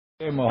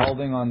We're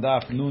holding on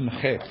Daf Nun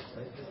Chet.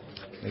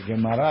 The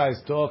Gemara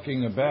is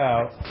talking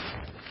about.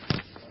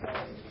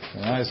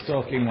 Gemara is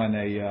talking when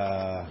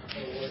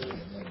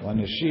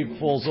a sheep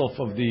falls off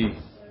of the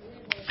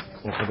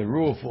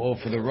roof or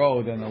off of the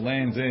road and it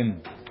lands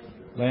in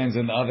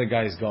the other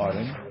guy's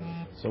garden.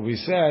 So we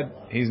said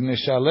he's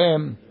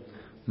mishalem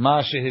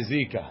ma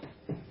shehizika.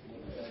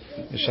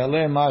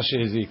 Mishalem ma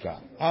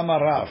shehizika.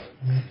 Amar Rav.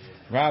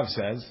 Rav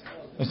says.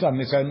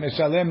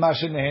 Mishalem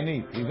mashe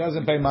nehenit. He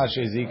doesn't pay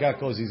mashe zika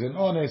because he's an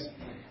honest.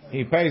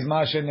 He pays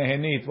mashe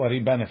nehenit what he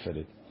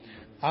benefited.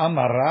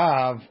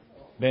 Amarav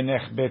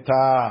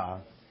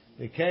benechbeta.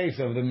 The case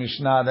of the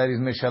Mishnah that is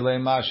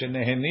mishalem mashe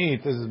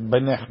nehenit is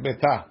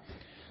benechbeta.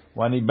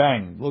 When he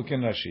banged. Look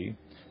in Rashi.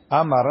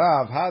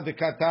 Amarav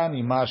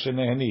hadekatani mashe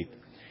nehenit.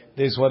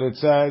 This is what it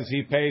says.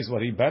 He pays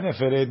what he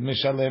benefited.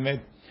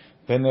 Mishalemet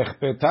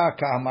benechbeta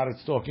ka'amar.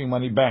 It's talking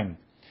when he banged.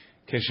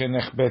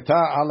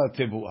 Keshenechbeta ala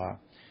tibu'ah.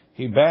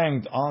 He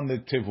banged on the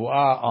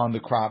tivu'ah, on the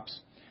crops.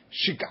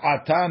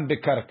 Shik'atan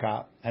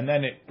bekarka, and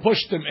then it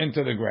pushed him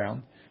into the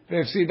ground.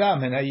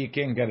 Ve'efsidam, and now you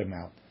can't get him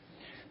out.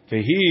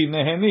 Vehi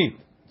nehenit.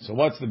 So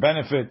what's the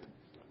benefit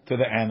to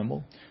the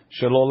animal?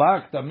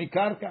 Shelolakta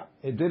mikarka.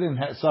 It didn't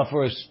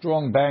suffer a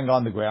strong bang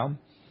on the ground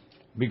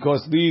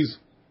because these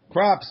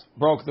crops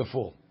broke the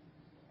fall.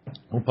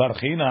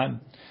 Uparchinan.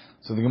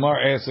 So the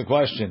Gemara asks a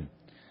question.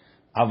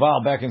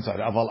 Aval, back inside.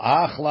 Aval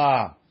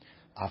achla.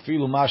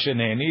 Afilu mashe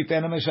nehenit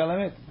ena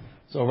meshalemet.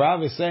 So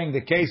Rav is saying the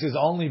case is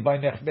only by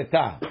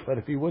nechbeta. But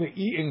if you would have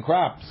eaten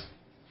crops,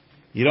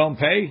 you don't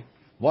pay?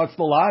 What's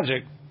the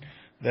logic?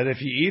 That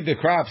if you eat the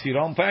crops, you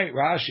don't pay?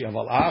 Rashi,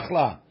 aval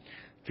achla.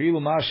 Afilu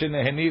mashe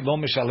nehenit lo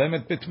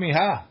meshalemet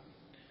bitmiha.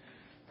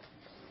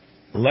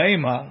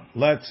 Lema,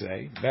 let's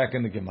say, back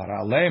in the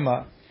Gemara,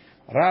 Lema,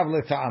 Rav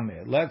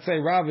leta'ameh. Let's say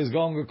Rav is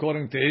going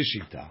according to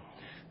Ishita.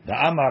 The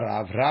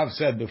Amar Rav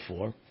said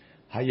before,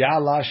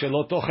 Hayala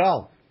shelo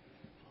tochal.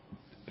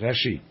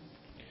 Rashi.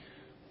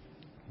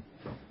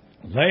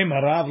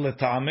 Lema Rav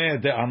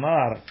leta'ameh de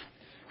Amar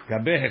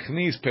gabe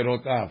hechnis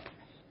perotav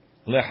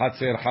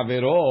lechatzer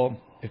havero.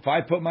 If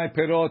I put my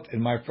perot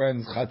in my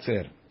friend's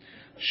chatzer,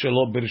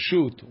 shelo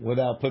birshut,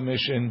 without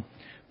permission,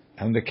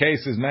 and the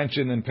case is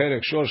mentioned in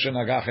Perek Shor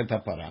shenagach et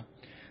hapara,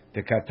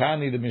 the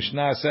Katani, the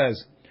Mishnah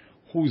says,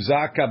 hu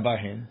zaka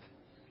bahin.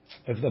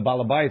 If the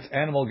balabait's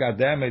animal got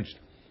damaged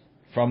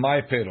from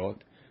my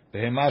perot,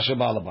 behema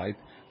shebalabait,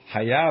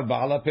 hayav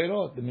ba'ala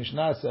perot. The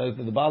Mishnah says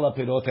that the ba'ala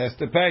perot has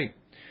to pay.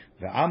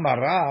 The Amar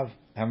Rav,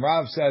 and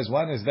Rav says,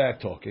 when is that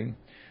talking?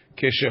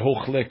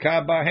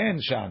 Kishehuchleka bahen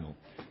shanu.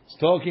 It's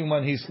talking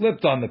when he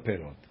slipped on the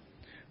perot.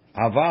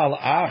 Aval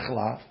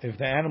achla, if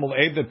the animal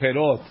ate the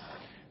perot,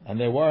 and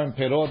they weren't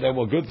perot, they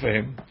were good for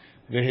him.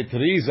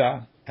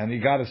 Vehitriza, and he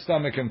got a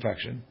stomach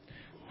infection.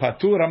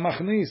 Patur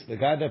hamachnis, the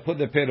guy that put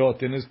the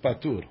perot in is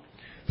patur.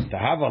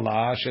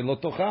 Tahavala shelo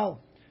tochal.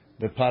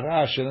 The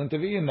parah shouldn't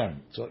have eaten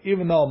them. So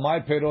even though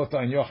my perot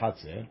are in your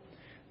chatzir,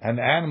 and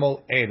the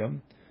animal ate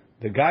them,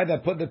 the guy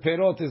that put the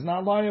perot is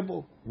not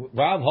liable.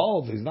 Rav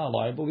holds he's not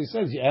liable. He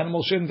says the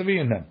animal shouldn't have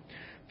eaten them.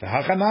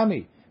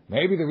 V'hachanami.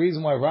 Maybe the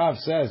reason why Rav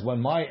says when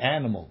my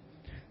animal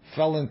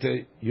fell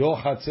into your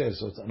chatzir,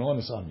 so it's an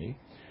onus on me,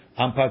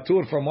 I'm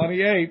patur from what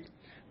he ate.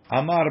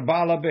 Amar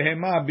bala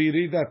behema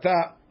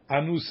biridata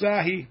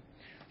anusahi.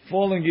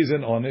 Falling is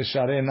an onus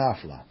share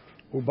nafla.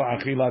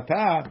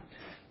 Uba'achilata.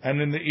 And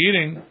in the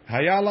eating,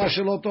 hayala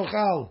shelo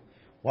tochal.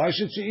 Why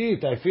should she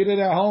eat? I feed it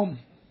at home.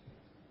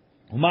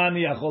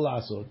 Umani yachol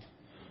asot.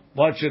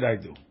 What should I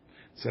do?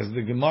 Says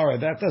the Gemara.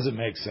 That doesn't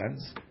make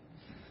sense.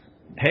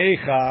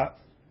 Heicha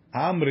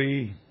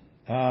amri.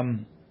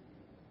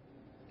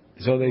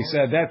 So they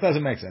said that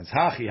doesn't make sense.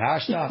 Hachi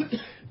hashta.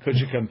 Could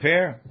you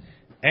compare?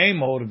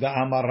 Amor da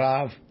amar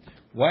Rav.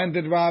 When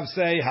did Rav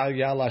say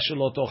hayala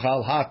shelo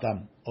tochal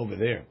hatam over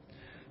there?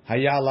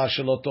 Hayala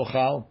shelo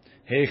tochal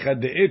heicha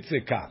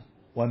deitzika.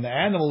 When the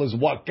animal is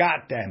what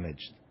got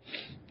damaged.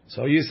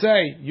 So you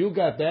say, you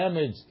got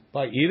damaged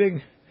by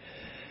eating?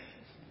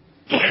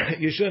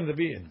 You shouldn't have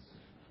eaten.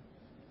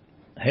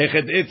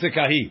 Hechet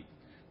itzikahi.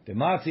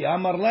 Demati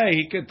amar lei,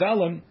 he could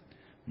tell him,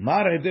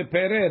 Mare de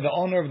pere, the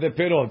owner of the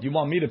perot, you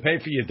want me to pay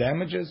for your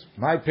damages?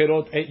 My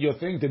perot ate your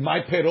thing. Did my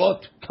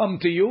perot come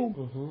to you?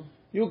 Mm-hmm.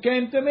 You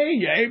came to me.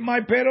 You ate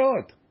my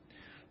perot.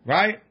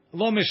 Right?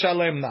 Lo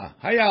mishalem na.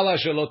 Hayala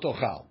shelo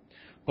tochal.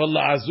 But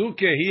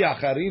la'azuke hi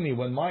acharini,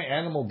 when my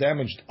animal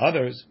damaged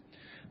others,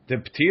 the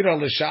ptira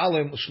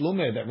l'shalem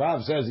shlume, that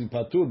Rav says in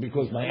patur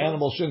because my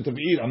animal shouldn't have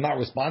eaten, I'm not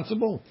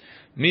responsible.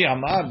 Mi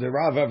amar, did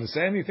Rav ever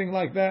say anything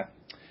like that?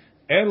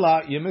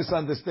 Ella, you're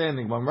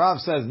misunderstanding. When Rav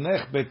says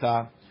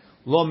nechbeta,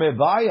 lo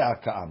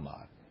mebaya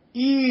ka'amar,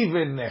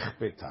 even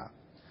nechbeta,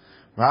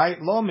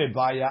 right? Lo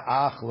mebaya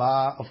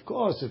achla. Of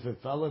course, if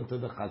it fell into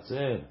the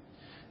chatzir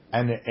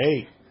and it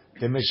ate,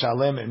 the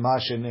mishalem et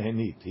mashe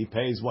nehenit, he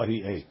pays what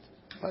he ate.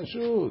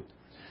 Pashut.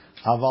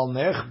 Aval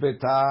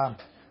nechbeta,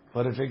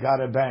 but if it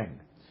got a bang,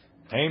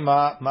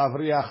 ema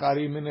mavriach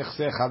ari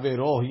minechse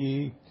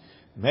chaverohi,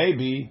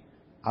 maybe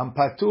I'm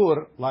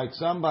patur like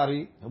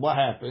somebody. What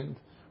happened?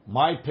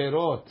 My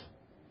perot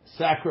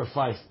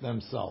sacrificed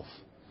themselves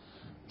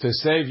to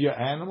save your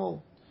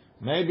animal,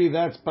 maybe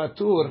that's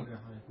patur.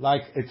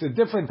 Like, it's a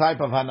different type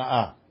of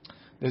hana'ah.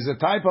 There's a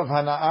type of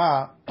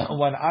hana'ah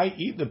when I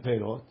eat the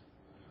perot,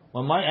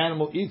 when my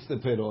animal eats the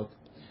perot,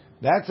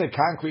 that's a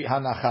concrete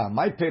hanacha.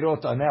 My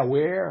perot are now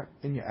where?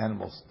 In your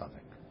animal's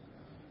stomach.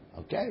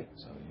 Okay?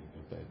 So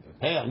you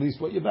pay at least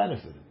what you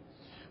benefited.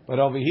 But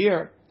over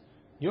here,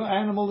 your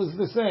animal is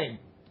the same.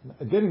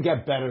 It didn't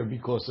get better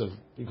because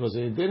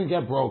it didn't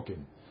get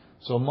broken.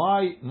 So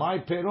my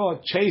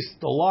perot chased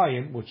the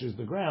lion, which is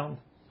the ground,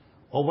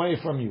 away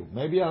from you.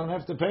 Maybe I don't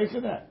have to pay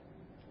for that.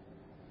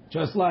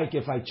 Just like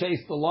if I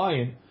chase the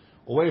lion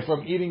away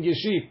from eating your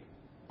sheep,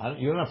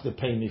 you don't have to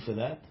pay me for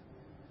that.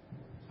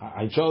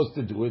 I chose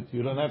to do it.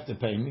 You don't have to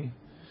pay me,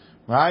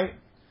 right?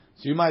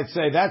 So you might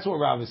say that's what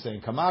Rav is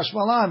saying. Kamash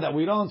malan, that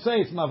we don't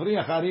say it's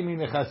mavriach harimi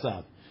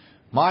nechasav.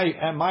 My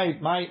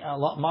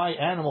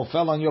animal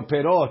fell on your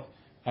perot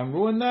and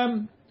ruined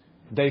them.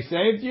 They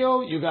saved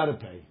you. You got to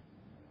pay.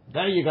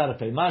 That you got to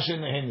pay. Mashin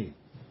neheni.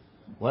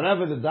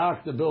 Whatever the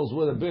doctor bills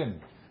would have been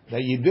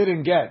that you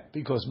didn't get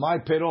because my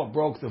perot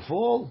broke the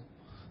fall,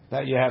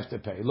 that you have to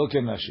pay. Look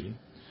in Rashi.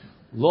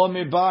 Lo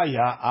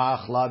mibaya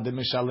achla de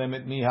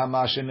mishalemet miha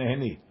mashin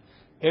neheni.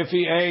 If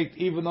he ate,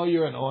 even though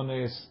you're an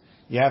honest,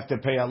 you have to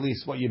pay at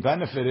least what you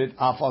benefited.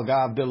 Afal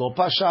gav delo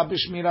pasha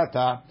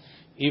b'shmirata,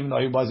 even though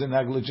he wasn't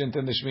negligent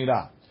in the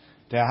shmirah.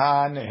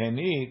 Teha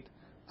nehenit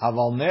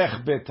aval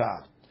nech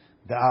beta.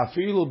 The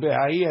afilu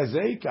beha'i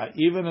hezeka,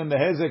 even in the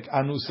hezek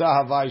anusa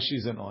havai,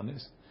 she's an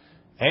honest.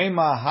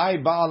 Ema hai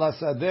ba'al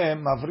hasadeh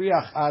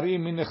mavriach ari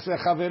min nechse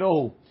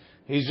chaverohu.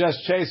 He's just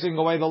chasing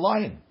away the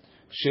lion.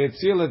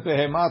 She'etzil et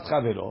behemat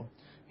chavero.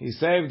 He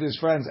saved his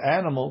friend's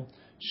animal.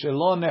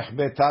 Shelo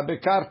nechbeta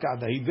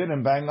bekarka, that he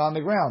didn't bang on the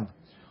ground.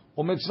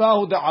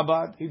 Umitzvahu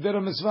da'abad, he did a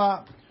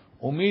mitzvah.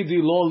 Umidi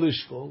lo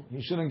lishkol,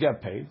 he shouldn't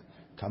get paid.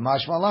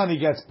 Kamash malan, he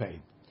gets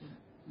paid.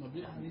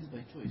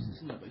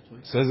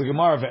 Says the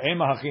Gemara,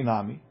 ve'ema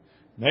hachinami.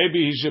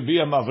 Maybe he should be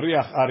a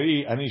mavriach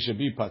ari and he should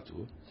be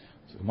patur.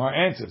 So the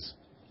Gemara answers,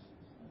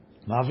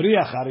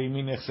 mavriach ari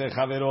min nechse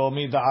chavero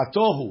mi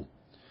da'atohu.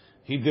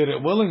 He did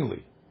it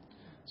willingly.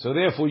 So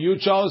therefore you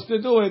chose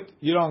to do it,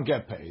 you don't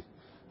get paid.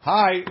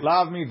 Hi,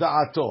 lav mi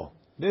da'ato.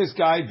 This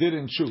guy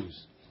didn't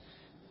choose.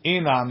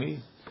 Inami,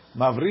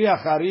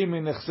 mavriach ari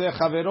min nechse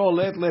chavero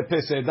let le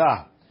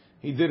peseda.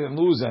 He didn't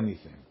lose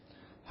anything.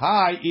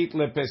 Hi, eat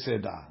le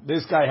peseda.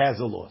 This guy has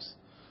a loss.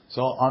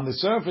 So on the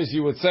surface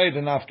you would say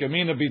the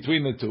nafkamina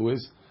between the two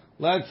is,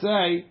 let's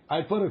say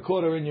I put a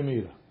quarter in your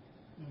meter.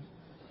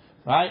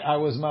 Right? I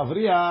was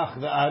mavriach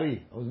the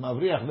ari. I was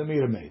mavriach the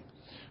meter maid.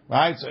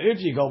 Right? So if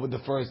you go with the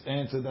first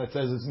answer that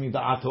says it's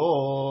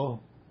mida'ato,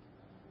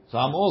 so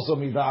I'm also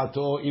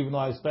mida'ato, even though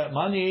I spent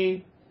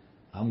money,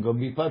 I'm going to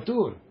be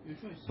patur.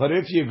 But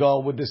if you go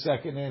with the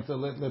second answer,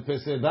 let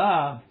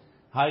lepeseda,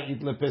 hay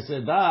it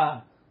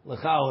lepeseda,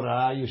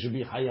 lechaora, you should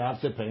be hayav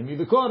to pay me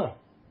the quarter.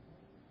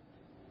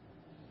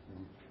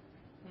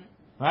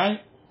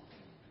 Right?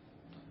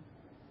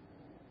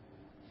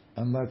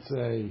 And let's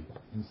say,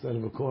 instead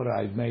of a quarter,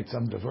 I've made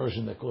some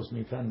diversion that cost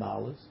me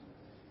 $10.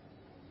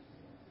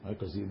 Right,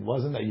 because it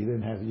wasn't that you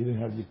didn't have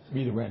your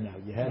meter ran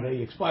out. You had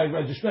a expired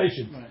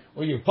registration,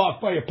 or you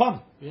parked by a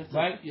pump,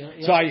 right?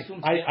 So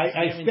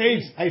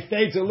I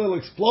staged a little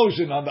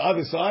explosion on the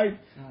other side,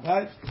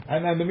 right?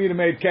 And then the meter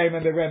maid came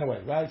and they ran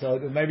away, right? So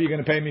maybe you're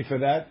going to pay me for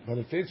that, but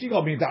if it's you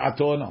got me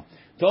ta'ato, no.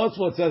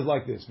 Tosfot says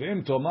like this: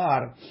 V'im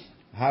tomar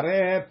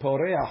hare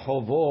poreach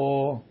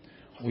hovo.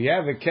 We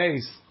have a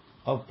case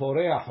of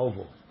poreach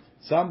hovo.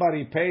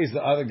 Somebody pays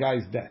the other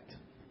guy's debt.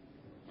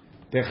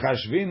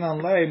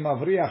 Techashvinan lei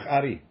mavriach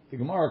ari. The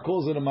Gemara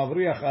calls it a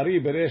mavriach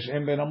ari beresh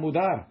em ben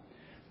amudar.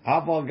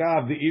 Aval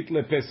gav the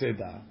itle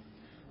peseda.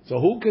 So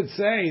who could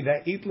say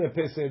that itle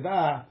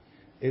peseda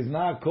is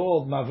not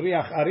called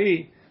mavriach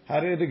ari?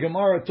 Hare the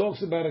Gemara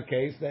talks about a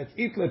case that's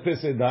itle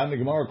peseda, and the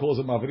Gemara calls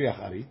it mavriach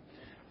ari.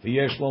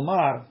 V'yesh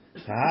lomar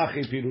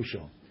tahachi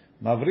pirusho.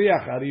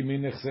 Mavriach ari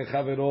min nechse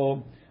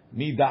chavero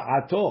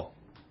mida'ato.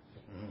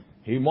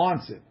 He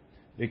wants it.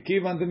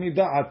 Kivan de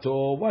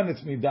mida'ato, when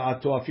it's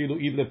mida'ato,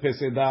 afilu idle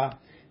peseda,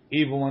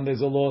 even when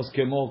there's a loss,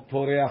 kemo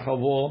poreach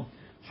havo,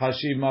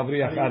 hashiv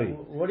mavriach ari.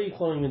 What are you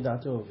calling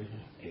mida'ato over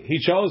here? He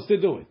chose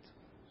to do it.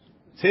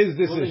 It's his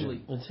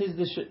decision. It's his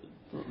decision.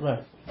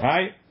 Right.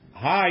 Right?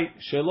 Hi,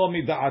 shelo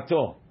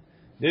mida'ato.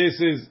 This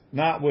is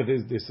not with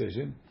his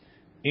decision.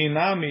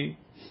 Inami,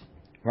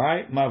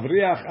 right?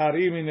 Mavriach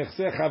ari min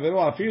nechse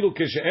chavero, afilu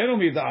keshe'enu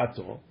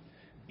mida'ato.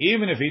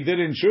 Even if he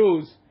didn't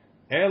choose,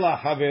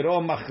 Ela havero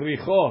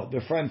machricho.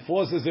 The friend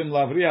forces him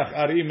lavriach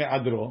ari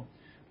me'adro.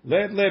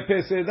 Let le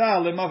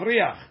peseda le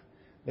mavriach.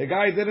 The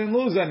guy didn't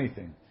lose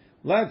anything.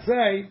 Let's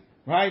say,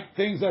 right,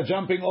 things are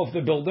jumping off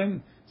the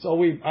building,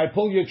 so I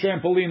pull your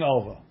trampoline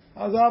over.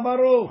 Hazah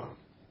baruch.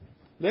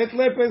 Let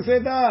le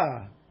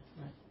peseda.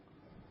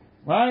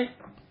 Right?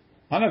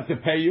 I don't have to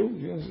pay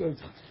you.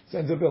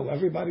 Sends a bill.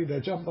 Everybody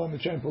that jumped on the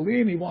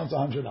trampoline, he wants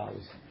 $100.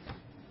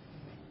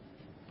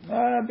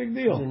 Big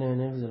deal.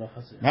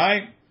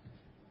 Right?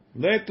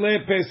 Let le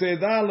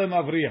peseda le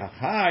mavriach.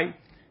 Hi,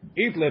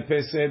 Itle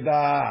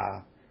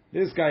peseda.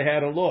 This guy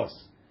had a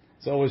loss.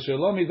 So it was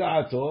shalom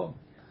ida'ato,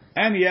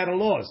 and he had a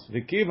loss.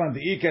 V'kivan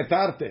di'ike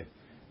tarte.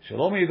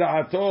 Shalom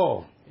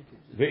ida'ato,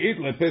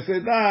 ve'itle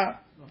peseda,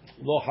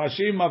 lo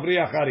hashim mavri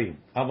acharim.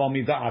 Aval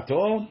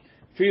mida'ato,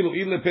 filu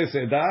itle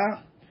peseda,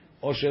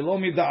 o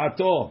shalom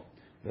ida'ato,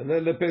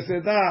 ve'le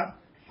peseda,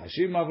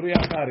 hashim mavri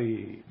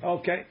acharim.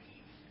 Okay.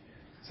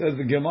 Says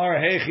the Gemara,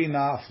 hechi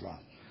nafla.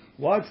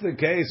 What's the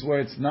case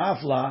where it's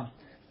nafla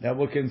that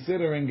we're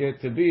considering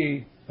it to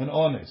be an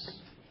honest?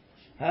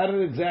 How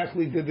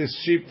exactly did this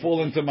sheep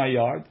fall into my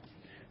yard?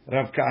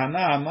 Rav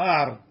Kahana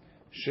Amar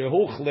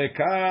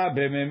shehuchleka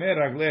b'memei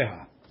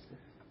ragleha.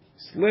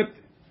 Slipped,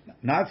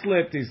 not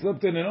slipped. He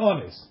slipped in an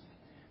honest.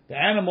 The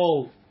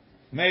animal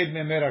made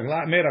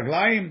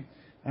meraglaim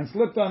and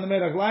slipped on the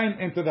meraglaim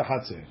into the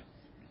chatzir.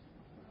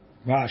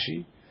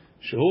 Rashi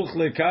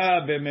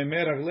shehuchleka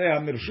b'memei ragleha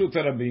mirshut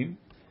rabim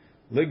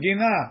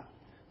legina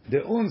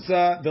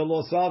deunsa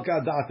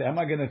delosalka date. Am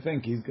I going to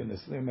think he's going to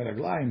slip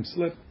meraglaim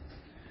slip?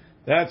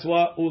 That's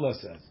what Ula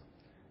says.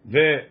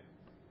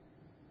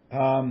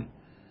 Rav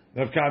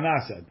Kana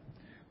said,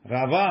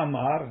 Rava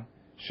Amar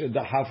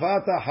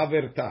shedahafata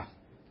haverta.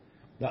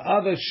 The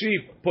other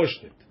sheep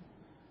pushed it.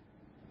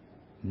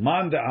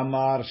 Manda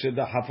Amar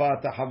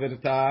shedahafata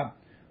haverta.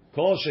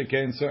 Kol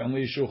sheken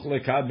certainly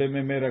shuchleka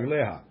b'memei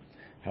ragleha.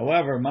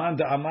 However,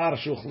 Manda Amar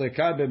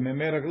shuchleka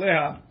b'memei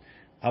ragleha.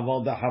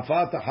 Aval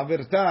dahafata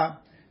haverta.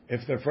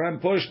 If the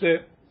friend pushed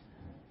it,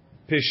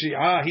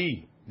 pishi'ah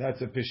he.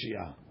 That's a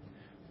pishi'ah.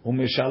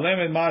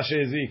 Umishalemet ma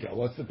she'ezika.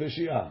 What's the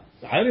pishi'ah?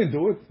 I didn't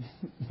do it,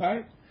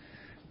 right?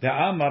 The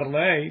Amar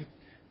lei,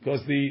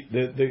 because the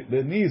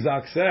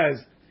Nizak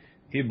says,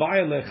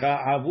 Ibay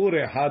lecha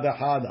avure hada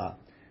hada.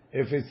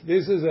 If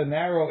this is a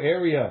narrow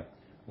area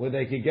where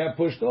they could get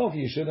pushed off,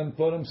 you shouldn't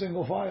put them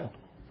single file.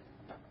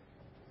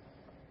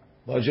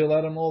 But you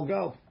let them all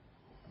go.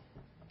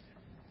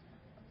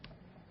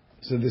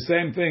 So the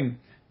same thing.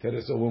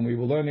 So when we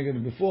were learning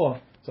it before,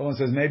 someone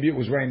says, maybe it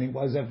was raining.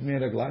 Why does that have to be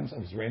in a glime? If it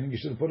was raining, you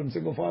should have put them in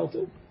single file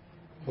too.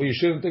 Or you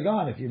shouldn't have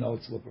gone if you know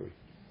it's slippery.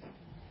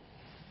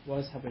 Why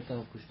is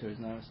Habertal Pushter is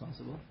not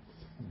responsible?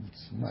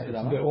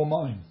 They're all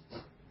mine.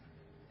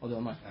 Oh, they're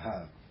all mine.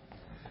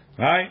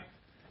 Right?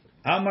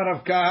 Amar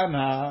Rav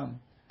Kahana.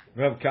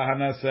 Rav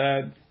Kahana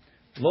said,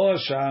 Lo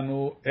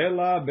shanu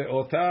ela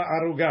be'ota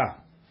aruga.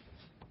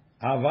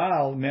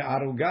 Aval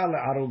me'aruga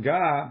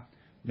le'aruga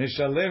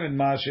mishalem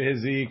ma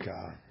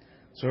shehezika.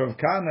 So Rav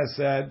Kahana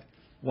said,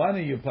 one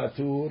of you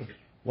patur,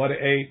 what it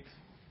ate,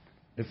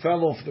 it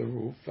fell off the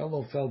roof,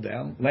 fell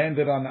down,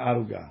 landed on the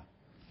aruga.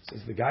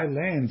 Says the guy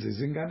lands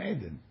is in Gan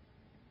Eden.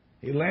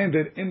 He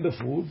landed in the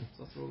food.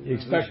 You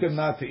expect him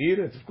not to eat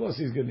it? Of course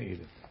he's going to eat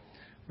it.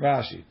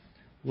 Rashi,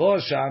 lo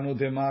shanu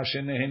dema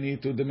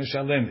shenehenitu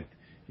demishalemit.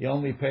 He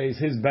only pays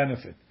his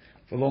benefit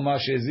for lo ma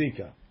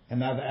shezika, and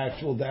not the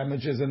actual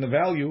damages and the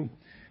value.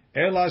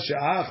 Ela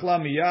she'achla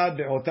miyad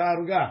be'ota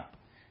aruga.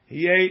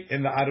 He ate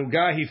in the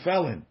aruga he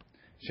fell in.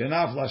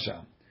 Shenaf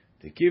lasham.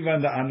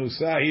 Tikivan the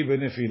anusahi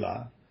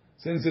benefila.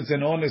 Since it's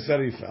an honest that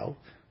he fell,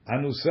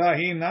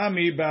 anusahi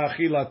nami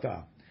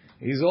ba'achilata.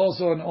 He's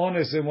also an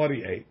honest in what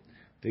he ate.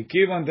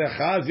 Tikivan the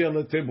chazia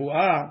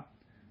letibua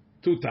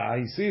tuta.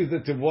 He sees the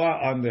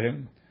tibua under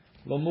him.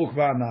 Lo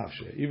mukba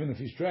nafshe. Even if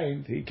he's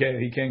trained, he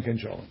can't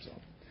control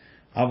himself.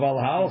 Aval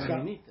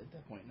halcha. At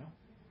that point, no.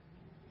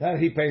 That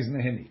he pays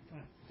nehinit.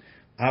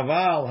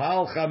 Aval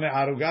halcha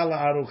me'aruga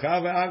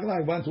la'arucha ve'agla.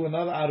 He went to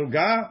another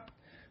aruga.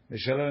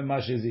 That's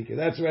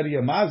already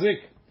a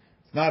mazik.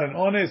 It's not an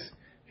honest.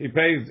 He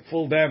pays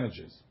full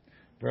damages.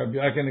 As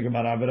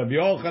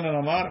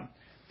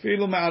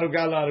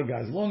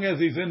long as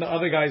he's in the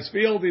other guy's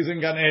field, he's in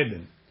Gan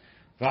Eden.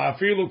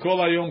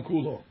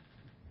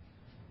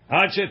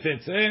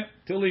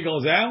 Till he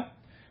goes out.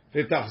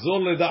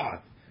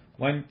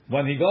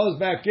 When he goes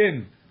back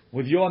in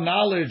with your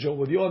knowledge or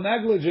with your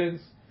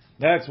negligence,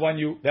 that's when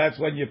you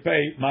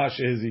pay Mashe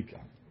Hezika.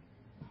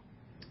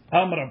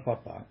 Amra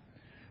Papa.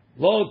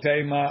 Lo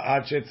teima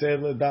achetze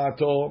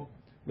ledato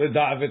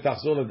ledat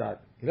v'tachzor ledat.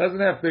 He doesn't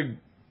have to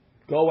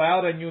go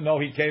out and you know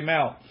he came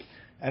out,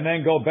 and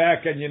then go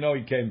back and you know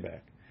he came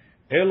back.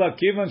 Ela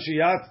kivan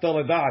shiyatzta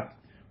ledat.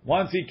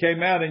 Once he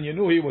came out and you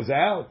knew he was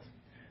out,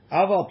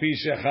 aval pi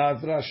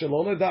shechazra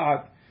shelo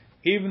ledat.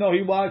 Even though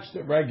he watched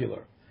it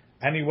regular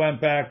and he went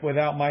back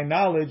without my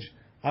knowledge,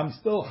 I'm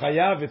still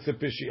chayav. It's a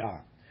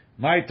pishi'ah.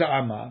 My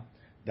ta'ama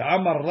the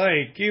amar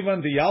lei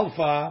kivan the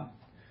alfa.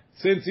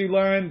 Since he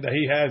learned that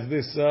he has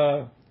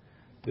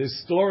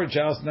this storage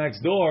house next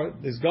door,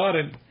 this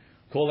garden,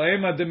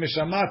 Kolaima de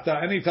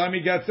Mishamata, anytime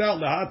he gets out,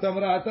 Lahatam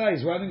Rahata,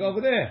 he's running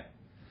over there.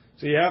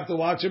 So you have to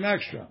watch him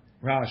extra.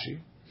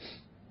 Rashi.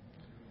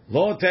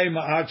 Lo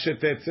teima ad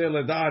shetetze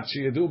ledat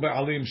sheyedu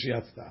be'alim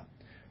sheyatzta.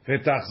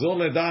 Vetachzor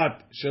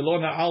ledat shelo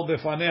na'al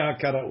befaneha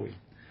karaui.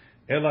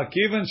 Ela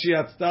kiven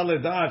sheyatzta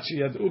ledat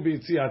sheyadu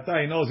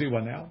b'yitziata, he knows he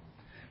went out.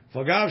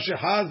 Fagav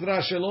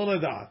shehazra shelo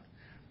ledat.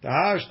 You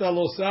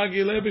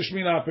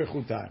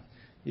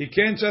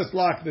can't just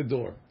lock the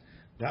door.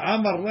 The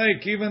Amar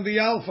Leik, even the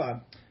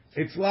Alpha,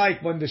 it's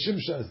like when the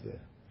Shimsha is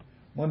there.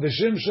 When the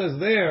shimsha is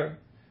there,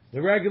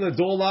 the regular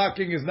door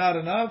locking is not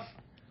enough.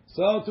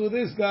 So to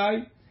this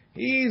guy,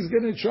 he's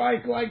going to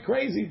try like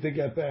crazy to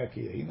get back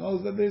here. He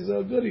knows that there's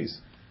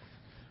goodies.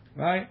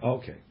 Right?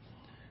 Okay.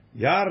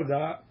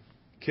 Yarda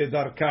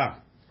kedarka.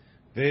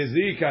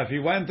 Ve'ezika. If he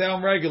went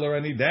down regular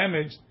and he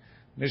damaged,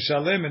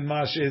 mishalem and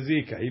mashe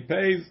ezika. He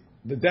pays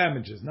the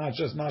damages, not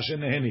just mashe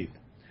nehenit.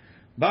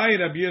 Bai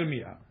Rabbi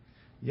Yirmiyah.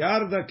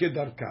 Yarda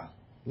kedarka.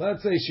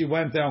 Let's say she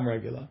went down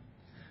regular.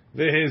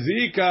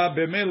 Ve'ezika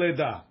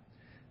b'meleda.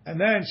 And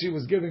then she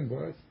was giving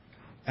birth.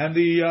 And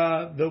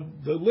the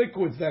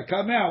liquids that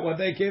come out when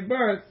they give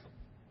birth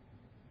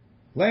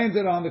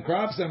landed on the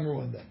crops and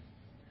ruined them.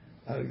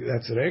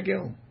 That's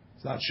regel.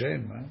 It's not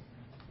shame, man.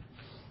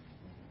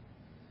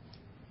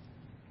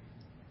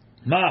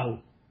 Mahu.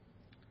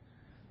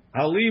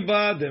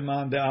 Aliba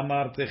demand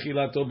amar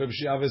techilato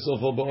b'pshia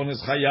v'sofo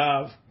b'ones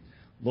chayav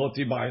lo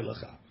tibai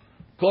lecha.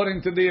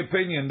 According to the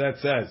opinion that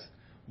says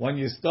when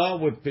you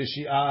start with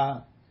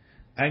pishia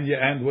and you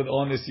end with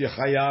ones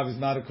yechayav is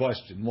not a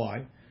question.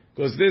 Why?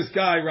 Because this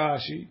guy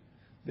Rashi,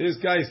 this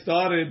guy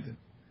started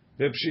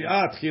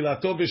b'pshia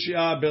techilato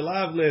b'shia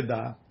belav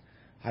leda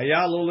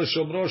haya lo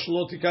leshomro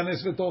shlo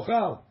tikanes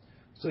v'tochal.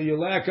 So your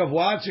lack of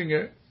watching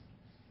it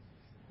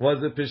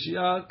was a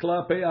pishia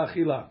klape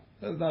achila.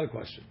 That's not a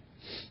question.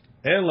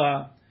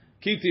 Ela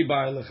kiti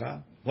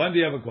ba'alecha. When do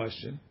you have a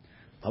question?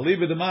 Ali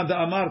b'demanda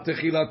amar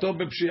techilato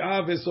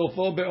b'pshia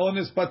v'sofo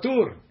be'ones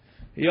patur.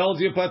 He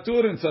holds you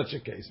patur in such a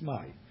case.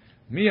 My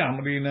mi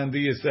amrin, and do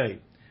you say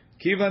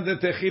kivan de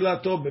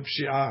techilato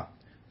b'pshia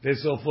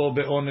v'sofo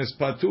be'ones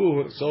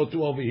patur? So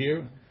too over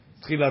here,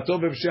 techilato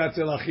b'pshia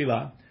etzel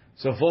achila,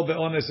 sofo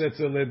be'ones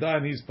etzel leda,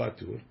 and he's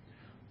patur.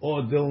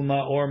 Or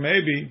dilma, or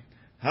maybe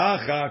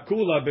hacha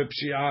kula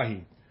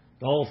b'pshiahi.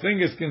 The whole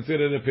thing is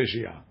considered a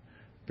pishia.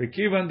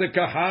 Bekivan de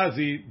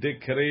kahazi de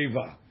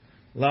kreva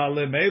la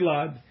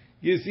lemelad.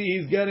 You see,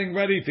 he's getting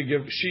ready to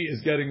give. She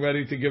is getting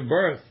ready to give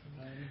birth.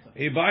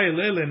 Ibai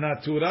lele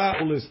natura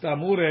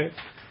ulistamure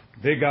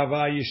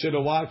begava. You should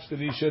have watched it.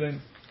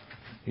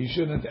 He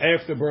shouldn't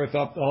after birth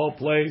up the whole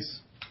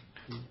place.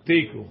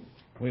 Tiku.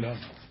 We don't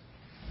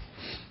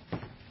know.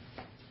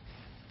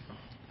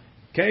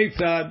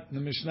 Keitzad, the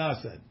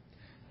Mishnah said,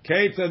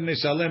 Keitzad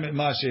mishalem et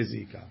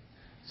mashezika.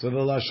 So the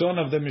lashon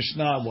of the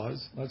Mishnah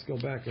was, let's go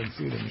back and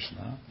see the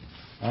Mishnah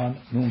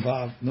on Nun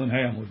Vav, Nun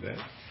Hey Amud Bet.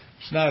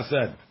 Mishnah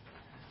said,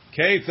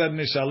 Keitzad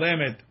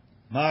mishalem et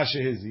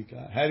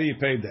mashezika. How do you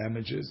pay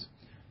damages?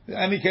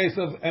 Any case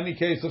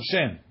of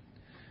shen.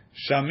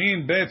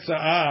 Shamin bet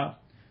sa'ah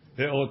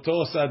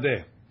be'oto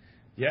sadeh.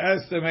 You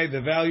estimate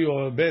the value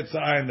of a bet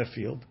sa'ah in the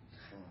field.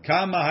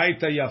 Kama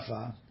haita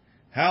yafa.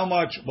 How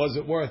much was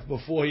it worth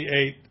before he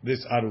ate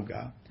this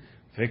aruga?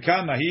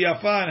 Vekama hi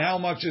yafa, and how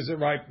much is it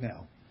ripe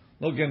now?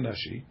 Look in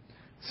Rashi.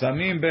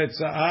 Samim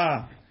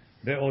betza'ah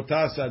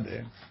be'ota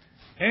sadeh.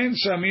 En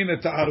shamin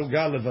et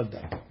aruga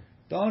levada.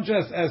 Don't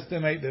just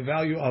estimate the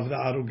value of the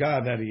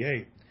aruga that he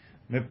ate.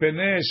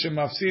 Mepeneh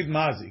shemafsid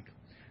mazik.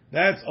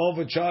 That's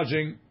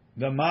overcharging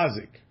the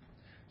mazik.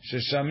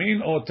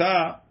 Sheshamin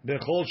ota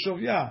bechol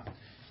shovya.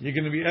 You're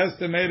going to be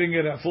estimating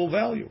it at full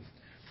value.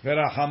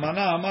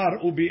 V'rachamana amar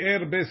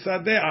ubi'er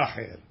besadeh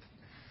acher.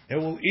 It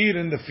will eat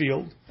in the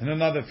field, in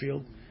another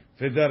field.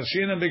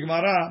 V'darshina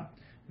b'gmara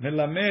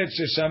melamed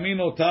sheshamin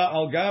ota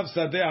al gav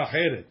sadeh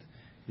acheret.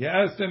 You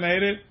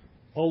estimate it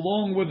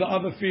along with the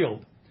other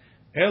field.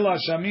 Ela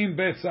shamin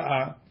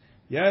betza'ah.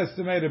 You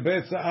estimate a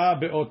betza'ah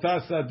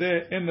be'ota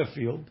sadeh in the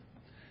field.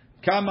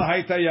 Kama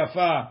haita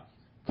yafa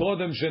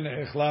kodem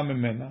shene'echla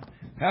mimena.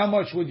 How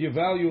much would you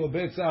value a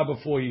betza'ah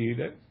before you eat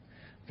it?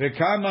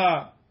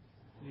 V'kama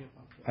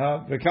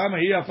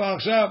hi yafa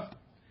achshav.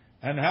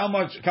 And how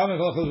much kama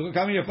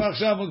yafa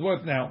achshav was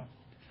worth now?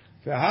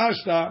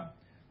 V'hashta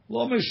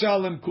lo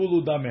mishalem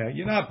kulu dameh.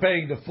 You're not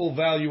paying the full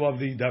value of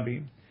the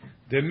dabim.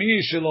 Demi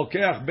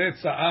shelokeach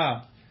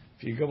betza'ah.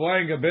 If you're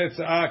buying a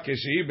betza'ah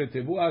keshehi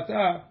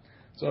betevu'ata,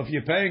 so if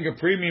you're paying a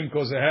premium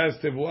because it has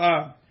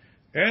tevu'ah,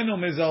 eno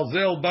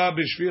mezalzel ba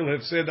b'shvil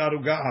hefsed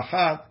aruga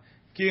achat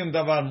kiyim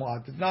davar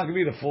mu'at. It's not going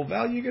to be the full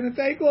value you're going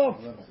to take off.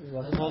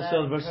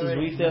 Wholesale versus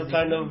retail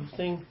kind of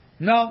thing?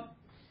 No.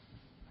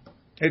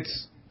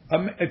 It's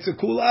a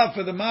kula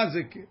for the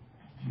mazik.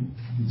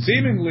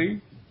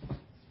 Seemingly.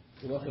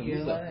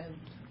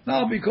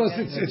 No, because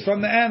it's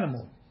from the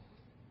animal.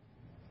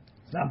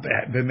 It's not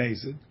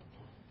b'mezid.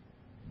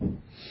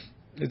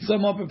 It's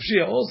some up of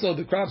Shia. Also,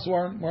 the crops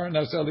weren't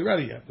necessarily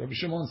ready yet. Rabbi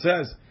Shimon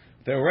says,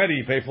 if they're ready,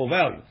 you pay full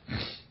value.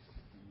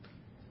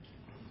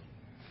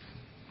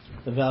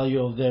 The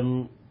value of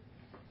them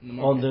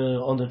on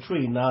the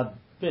tree, not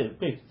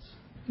picked.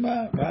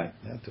 Right.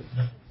 That too.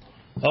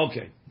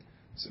 Okay.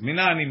 So,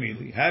 minani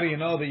mili. How do you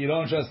know that you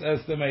don't just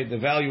estimate the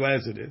value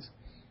as it is?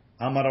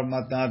 Amar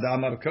matnad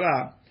amar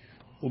kra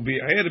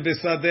ubi'er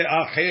b'sadeh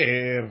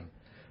acher.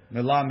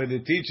 Melamed,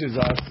 it teaches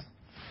us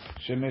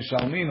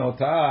shemeshalmin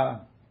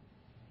otah.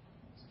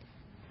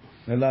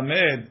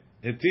 Melamed,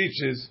 it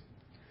teaches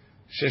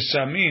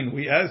sheshamin,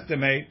 we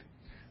estimate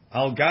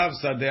al gav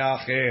sadeh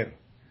acher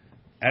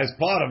as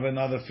part of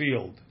another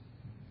field.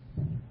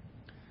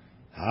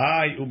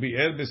 Hi,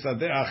 ubi'er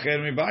b'sadeh acher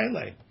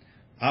mibayle.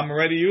 I'm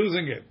already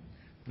using it.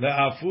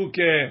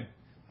 Le'afuke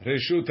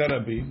reshut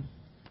harabim,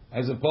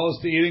 as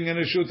opposed to eating in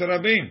reshut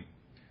harabim.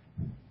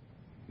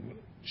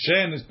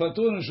 Shen is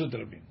patur reshut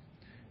harabim.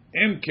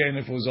 Imken,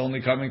 if it was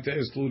only coming to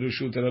exclude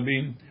reshut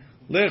harabim,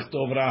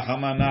 lichtov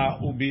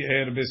rahamana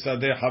ubi'er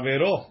b'sadeh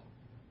havero.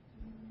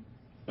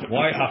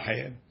 Why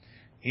acher?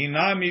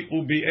 Inami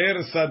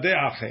ubi'er sadeh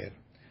acher.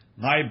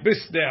 My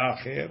bisde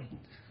acher.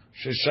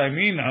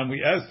 Sheshaimina,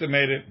 we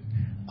estimate it,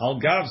 al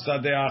gav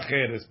sadeh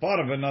acher, is part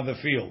of another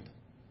field.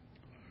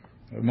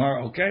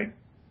 Okay?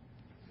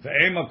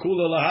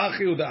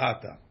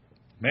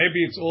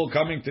 Maybe it's all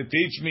coming to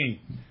teach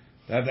me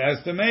that the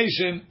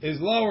estimation is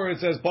lower, it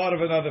says part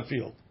of another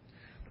field.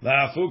 And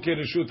how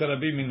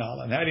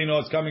do you know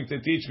it's coming to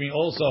teach me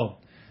also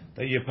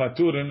that you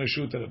patur in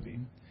reshut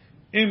harabim?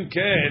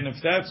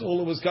 If that's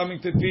all it was coming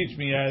to teach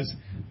me as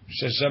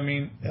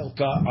sheshamin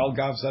elta al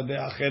gav sadeh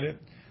acheret,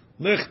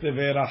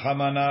 lichteve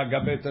rachamana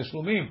gabe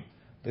tashlumim.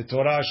 The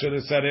Torah should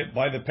have said it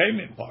by the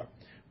payment part.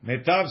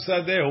 Metav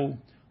sadehu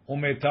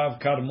umetav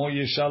karmo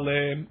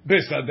yishalem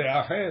b'sadeh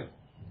acher.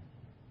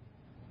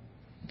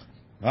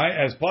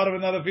 Right, as part of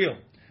another field.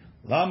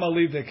 Lama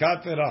li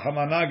dekate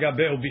rachamana gabe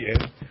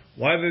ubi'er.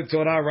 Why did the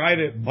Torah write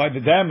it by the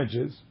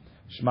damages?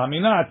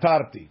 Shmamina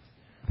tarti.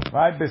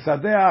 Right,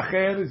 b'sadeh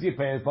acher is you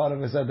pay as part of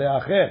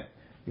b'sadeh acher.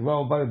 You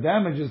wrote by the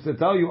damages to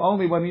tell you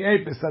only when he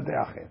ate b'sadeh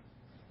acher.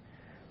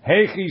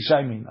 Heichi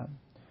shaymina.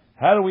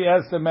 How do we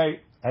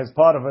estimate as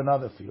part of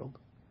another field?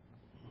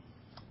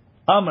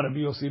 Amar Rabbi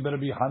Yossi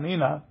Rabbi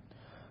Hanina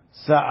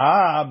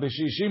sa'a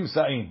b'shishim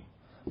sa'im.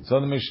 So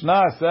the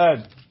Mishnah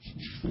said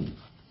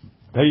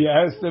that you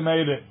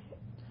estimate it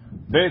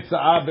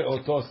b'sa'a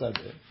be'oto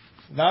sadeh.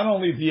 Not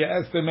only do you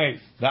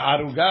estimate the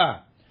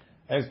aruga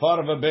as part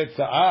of a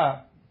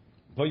b'sa'a,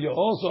 but you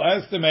also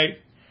estimate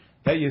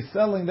that you're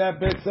selling that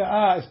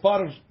b'sa'a as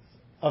part of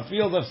a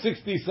field of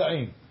 60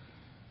 sa'im.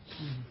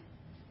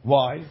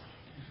 Why?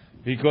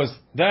 Because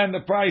then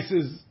the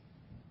prices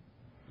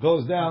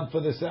goes down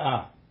for the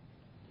sa'ah.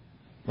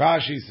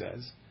 Rashi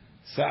says,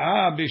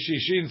 sa'ah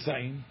b'shishin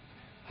sa'im,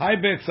 hay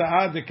bet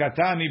sa'ah de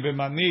katani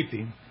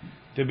b'maniti,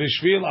 te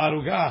b'shvil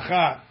aruga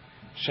achat,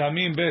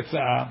 shamim bet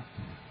sa'ah,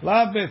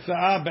 la bet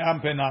sa'ah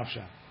be'ampe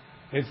nafsha.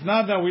 It's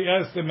not that we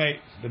estimate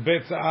the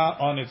bet sa'ah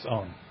on its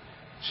own.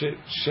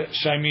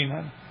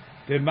 Shaminan,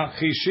 the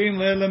makhishin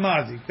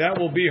le'lemazik, that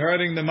will be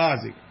hurting the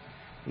mazik.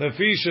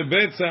 Lefi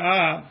shebet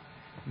sa'ah,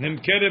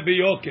 nimkere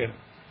biyoker.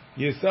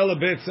 You sell a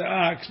bet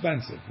sa'ah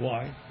expensive.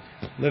 Why?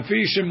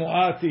 Lefi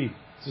shemu'ati,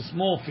 it's a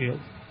small field.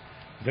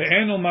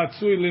 Ve'eno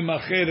matzui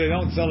limacher, they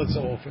don't sell it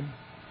so often.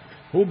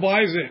 Who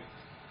buys it?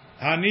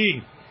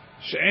 Hani,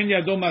 she'en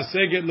yado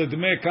maseget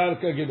ledme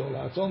karka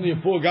gedola. It's only a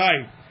poor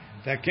guy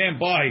that can't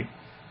buy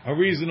a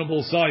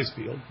reasonable size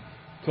field.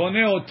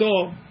 Koneh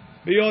oto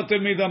biyoter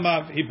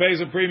midamav, he pays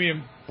a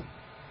premium.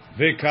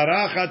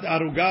 Ve'karachat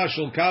aruga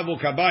shel kav o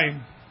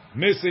kabayim,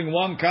 missing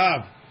one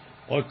kav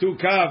or two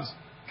calves,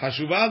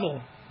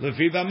 hashuvalo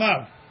lefi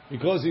damav,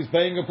 because he's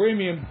paying a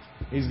premium,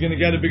 he's going to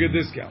get a bigger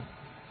discount.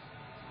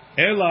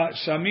 Ela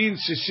shamin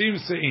shishim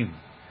se'im,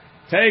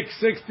 take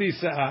 60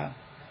 sa'ah.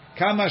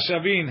 Kama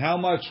shavin, how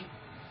much?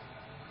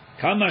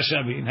 Kama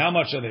shavin, how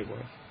much are they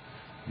worth?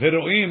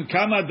 Veroim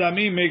kama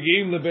damim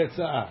megiim lebet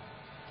sa'ah.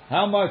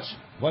 How much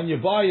when you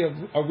buy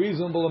a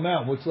reasonable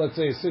amount, which let's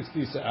say is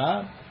 60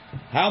 sa'ah?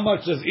 How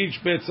much does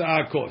each bet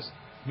sa'ah cost?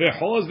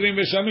 Vechozrim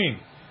veshamin.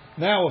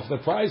 Now, if the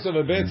price of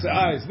a bet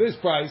sa'ah is this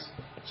price,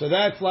 so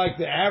that's like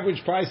the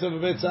average price of a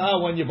bet sa'ah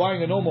when you're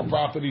buying a normal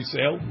property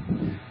sale.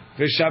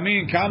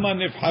 Veshamin kama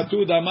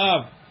nifhatu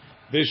damav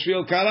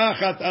v'shvil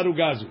karachat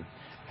arugazu.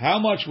 How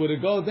much would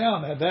it go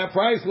down at that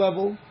price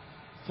level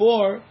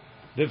for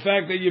the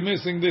fact that you're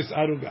missing this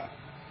aruga?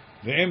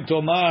 Ve'im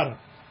tomar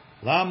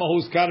lama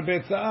huskar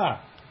bet sa'ah.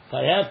 If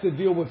I have to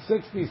deal with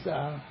 60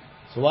 sa'ah,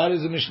 so why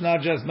does the Mishnah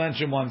just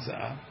mention one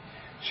sa'ah?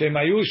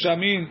 Shemayu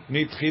shamin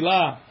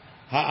mitchila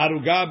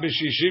ha'aruga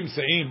b'shishim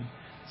se'im.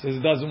 Says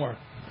it doesn't work.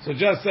 So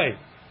just say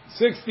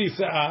 60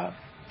 sa'ah.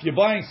 If you're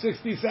buying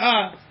 60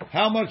 sa'ah,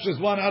 how much does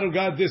one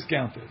aruga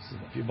discount is?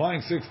 If you're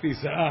buying 60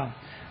 sa'ah,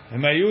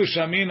 Shemayu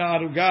shamin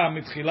ha'aruga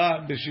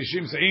mitchila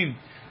b'shishim se'im.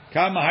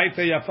 Kama hayta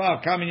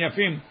yafa, kama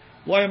yafim.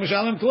 Lo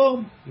yamishalem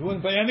klum. You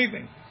wouldn't pay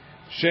anything.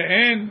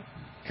 She'en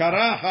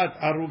karachat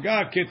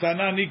aruga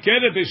ketana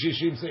nikere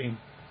b'shishim se'im.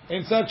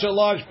 In such a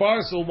large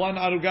parcel, one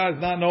aruga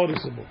is not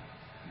noticeable.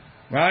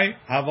 Right?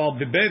 Haval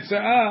bebet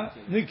sa'ah,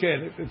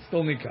 nikeret, it's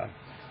still nikar.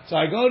 So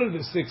I go to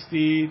the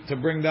 60 to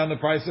bring down the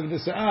price of the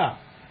sa'ah.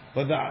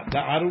 But the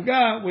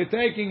aruga, we're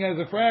taking as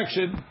a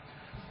fraction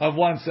of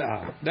one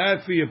sa'ah.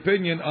 That's the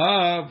opinion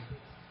of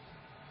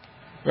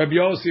Rabbi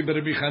Yossi ben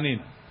Rabbi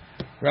Chanina.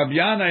 Rabbi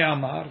Yanai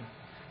Amar,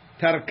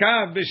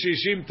 tarkav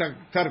b'shishim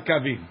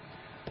tarkavim.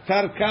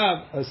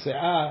 Tarkav, a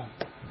sa'ah,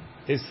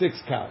 is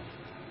 6 kav.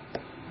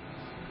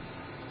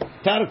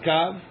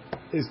 Tarkav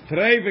is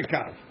trei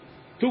v'kav.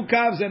 2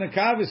 kavs and a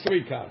kav is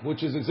 3 kav,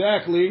 which is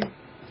exactly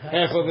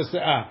half of a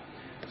sa'ah.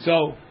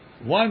 So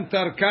 1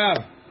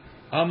 tarkav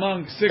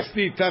among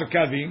 60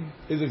 tarkavim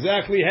is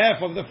exactly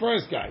half of the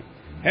first guy.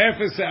 Half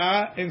a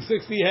se'ah in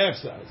 60 half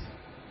sa'ahs,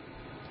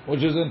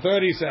 which is in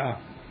 30 se'ah.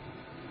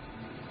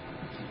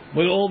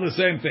 With all the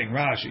same thing.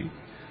 Rashi.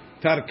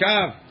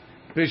 Tarkav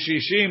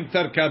b'shishim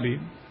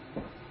tarkavim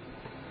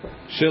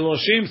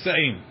sheloshim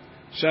sa'im.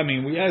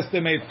 Shamin, we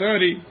estimate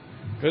 30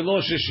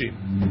 v'lo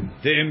shishim.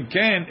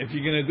 De'imken, if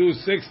you're going to do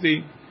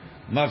 60,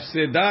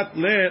 mafsedat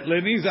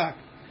le-nizak.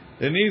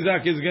 The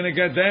nizak is going to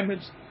get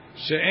damaged.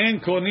 She'en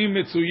konim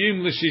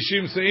mitzuyim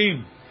l'shishim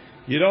se'im.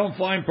 You don't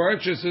find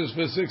purchases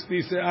for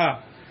 60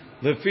 se'ah.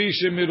 Lefi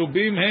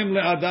shemirubim hem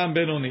le'adam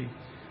benoni.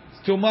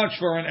 It's too much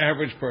for an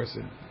average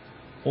person.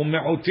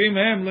 U'me'utim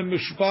hem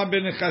le'mishpa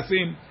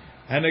b'nechasim.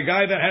 And a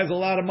guy that has a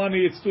lot of money,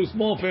 it's too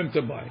small for him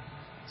to buy.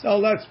 So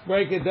let's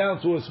break it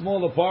down to a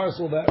smaller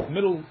parcel that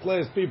middle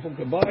class people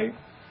can buy.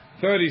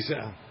 30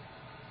 se'ah.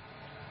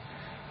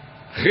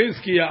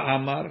 Chizkiya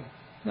Amar.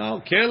 Now,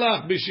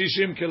 kelach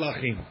b'shishim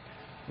kelachim.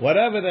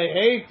 Whatever they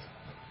ate,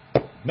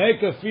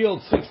 make a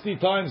field 60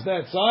 times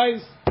that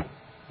size,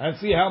 and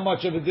see how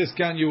much of a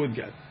discount you would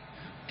get.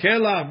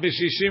 Kelach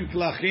b'shishim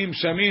kelachim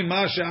shamin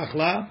ma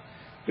she'achla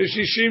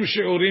b'shishim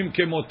she'urim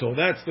kemoto.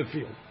 That's the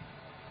field.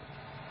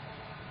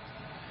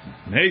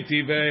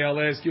 Neitivei, I'll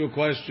ask you a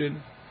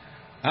question.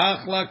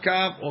 Achla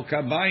kav or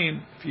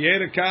kabayim,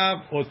 fiera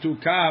kav or tu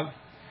kav,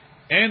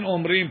 en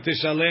omrim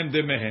teshalem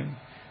demehem.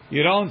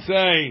 You don't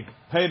say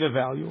pay the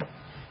value.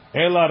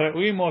 Ela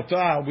re'uim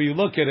otah, we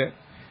look at it.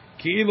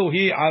 Ki'ilu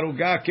hi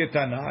aruga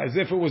ketana, as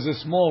if it was a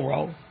small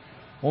row.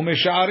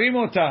 Umesha'arim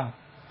otah,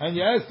 and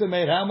you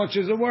estimate how much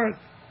is it worth.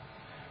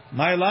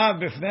 My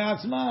love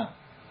b'fnei atzma.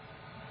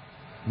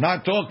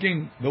 Not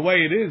talking the way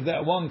it is,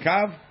 that one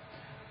kav.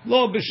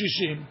 Lo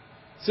b'shishim,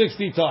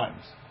 60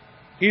 times.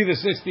 Either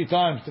 60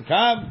 times the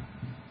kav,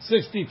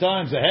 60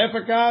 times a half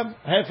a kav,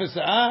 half a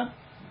se'ah,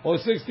 or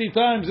 60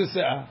 times a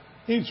se'ah.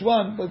 Each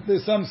one, but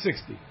there's some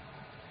 60.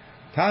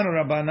 Tanu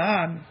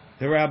Rabbanan,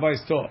 the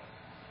rabbis taught.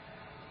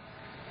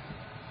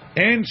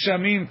 En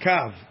shamin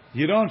kav.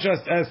 You don't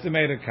just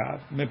estimate a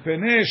kav.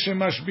 Mepeneh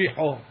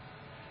shemashbiho.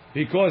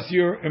 Because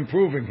you're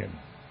improving him.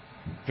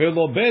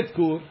 Velo bet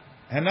kur,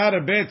 and not a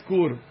bet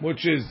kur,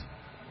 which is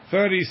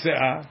 30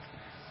 se'ah.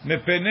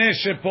 Mepeneh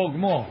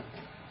shepogmo.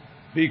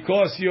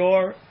 Because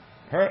you're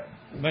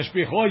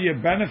mashbiho, you're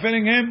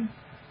benefiting him.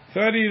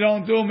 30 you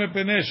don't do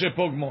mepeneh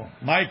shepogmo.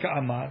 Maika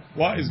amar.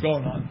 What is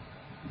going on?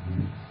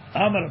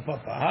 Amar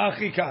papa.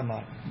 Hachi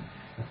kamar.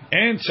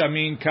 En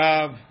shamin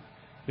kav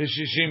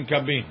v'shishim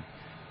kabim.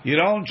 You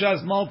don't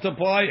just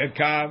multiply a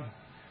kav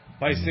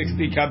by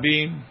 60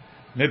 kabim.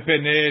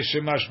 Mepeneh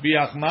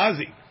shemashbiach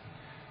mazik.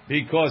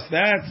 Because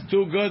that's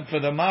too good for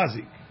the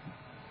mazik.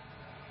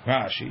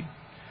 Rashi.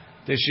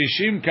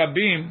 Teshishim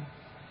kabim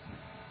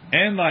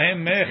en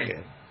lahem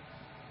mecher.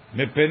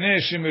 Mepeneh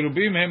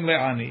shemirubim hem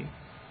le'ani.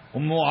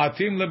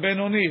 Umu'atim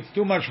lebenoni. It's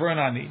too much for an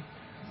ani.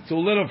 It's too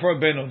little for a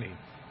benoni.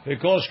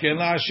 Because ken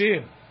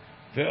la'ashir.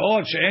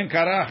 Ve'od she'en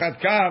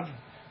karachat kav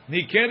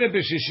nikere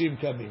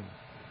b'shishim kabim.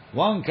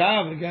 One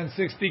kav against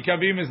 60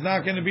 kabim is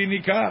not going to be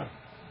nikar.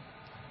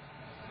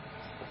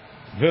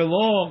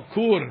 Ve'lo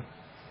kur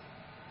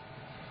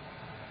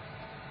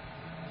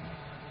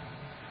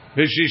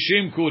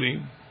b'shishim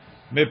kurim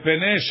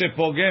mepeneh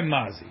shepogem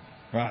mazik.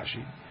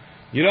 Rashi.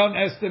 You don't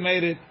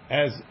estimate it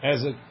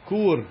as a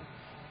kur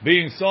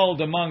being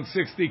sold among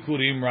 60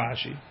 kurim.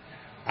 Rashi.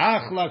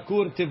 Achla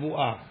kur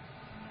tevuah.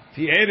 If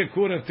you ate a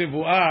kur of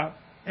tevuah,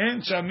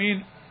 en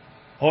shamin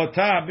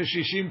ota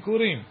b'shishim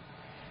kurim.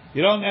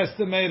 You don't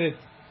estimate it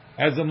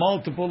as a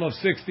multiple of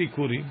 60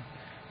 kurim.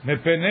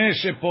 Mepeneh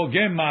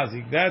shepogem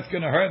mazik. That's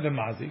going to hurt the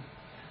mazik.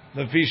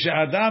 Lefi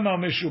she'adam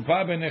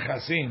ha'mishupa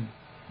b'nechasim.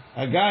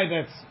 A guy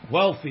that's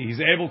wealthy,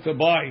 he's able to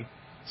buy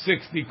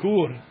 60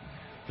 kur.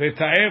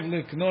 V'ta'ev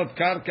liknot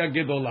karka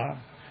gedola.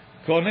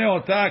 Koneh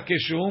ota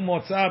keshehu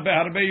motza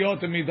beharbe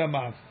yoter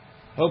midamav.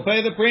 He'll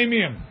pay the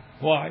premium.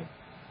 Why?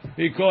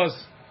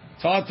 Because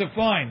it's hard to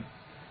find.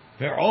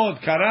 Ve'od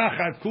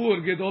karachat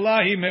kur gedola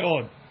hi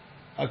me'od.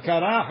 A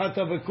karachat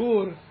of a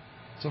kur.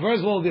 So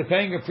first of all, they're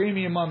paying a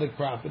premium on the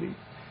property.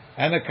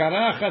 And a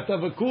karachat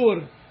of a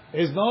kur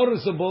is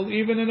noticeable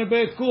even in a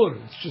beit kur.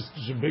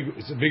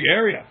 It's a big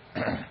area.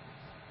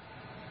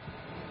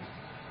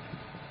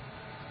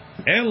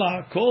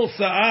 Ela kol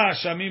sa'ah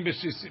shamim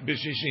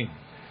b'shishim.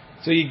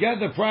 So you get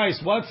the price.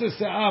 What's a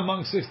sa'ah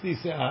among 60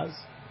 sa'ahs?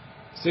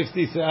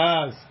 60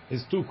 sa'ahs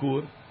is 2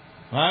 kur,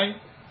 right?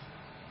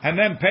 And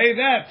then pay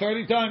that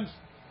 30 times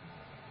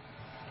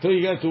till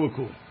you get to a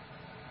kur.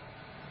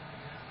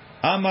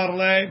 Amar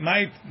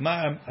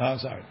le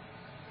sorry.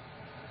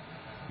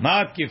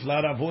 Mat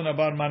kifla Rav Huna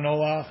bar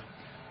Manoach.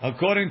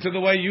 According to the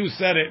way you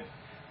said it,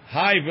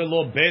 hai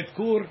velo bet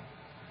kur,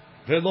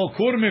 velo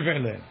kur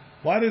mivele.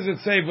 Why does it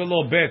say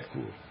velo bet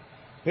kur?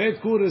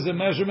 Bet kur is a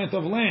measurement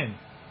of land.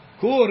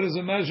 Kur is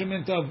a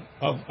measurement of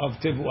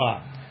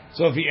tevuah.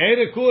 So if he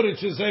ate a kur, it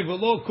should say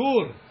velo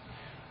kur.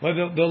 But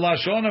the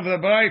lashon of the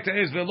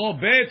Braita is velo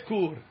bet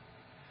kur.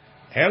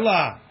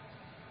 Ela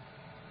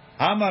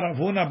Amar Rav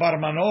Huna bar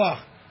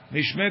Manoach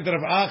nishmed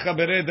Rav Acha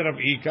bered Rav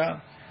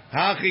Ika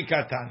hachi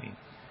katani.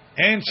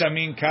 En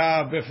shamin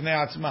kav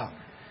b'fnei atzma.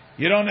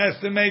 You don't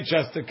estimate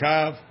just the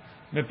kav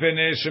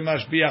mepnei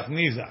shemashbiach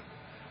nizak,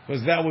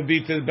 because that would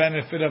be to the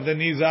benefit of the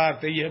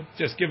nizak that you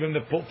just give him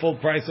the full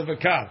price of a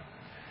kav.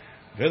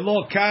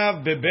 Velo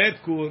kav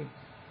bebet kur,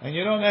 and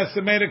you don't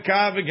estimate a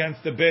kav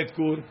against the bet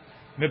kur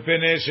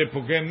mepnei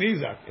shepugem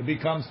nizak. It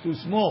becomes too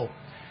small.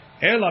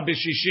 Ela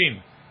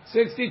b'shishim,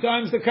 60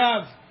 times the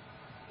kav,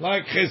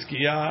 like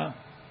Chizkiyah.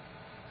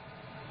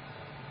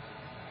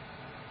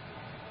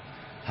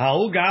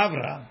 Ha'u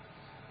gavra,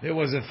 there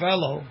was a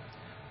fellow,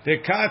 the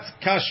katz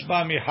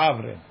kashba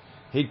mihavre.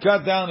 He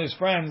cut down his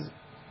friend's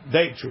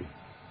date tree.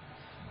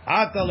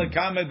 Ata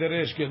lekame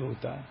deresh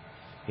geluta.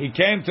 He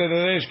came to the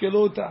resh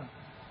geluta.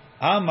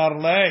 Amar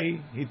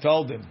lei, he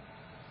told him,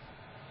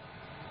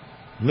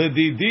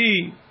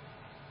 Ledidi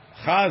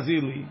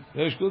chazili.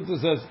 Resh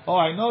geluta says, oh,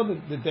 I know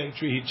the date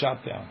tree he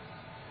chopped down.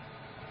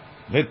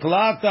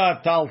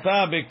 Vitlata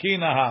talta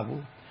bekina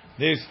havu.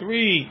 There's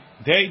 3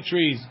 date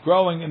trees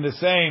growing in the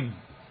same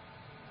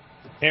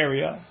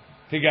area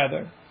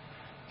together.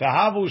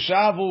 Tahavu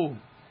shavu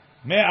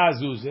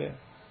me'azuze.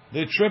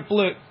 The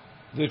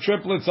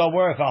triplets are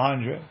worth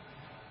 100.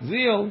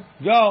 Zil,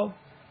 go.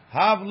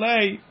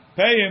 Havlei,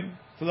 pay him.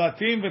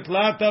 Tlatim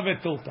v'tlata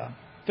v'tulta.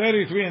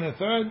 33 and a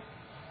third.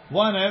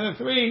 1 and a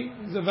 3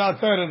 is about a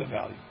third of the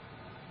value.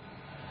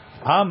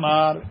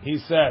 Amar, he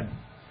said,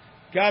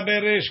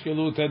 Kabe resh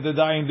keluta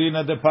dedayin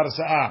dina de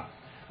parsa'a.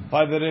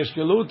 By the resh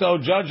keluta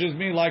who judges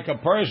me like a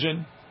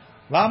Persian.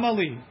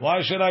 Lamali,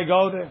 why should I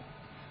go there?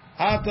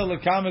 Ata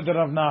lekamed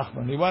Rav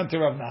Nachman. He went to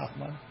Rav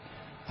Nachman.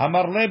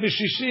 Hamarle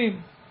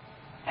b'shishim.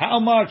 How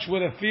much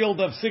would a field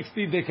of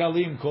 60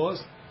 dekalim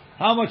cost?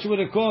 How much would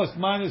it cost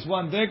minus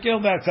 1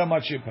 dekel? That's how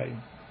much you pay.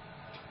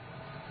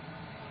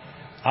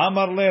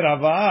 Hamarle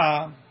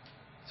Rava.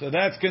 So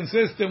that's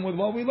consistent with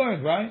what we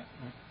learned, right?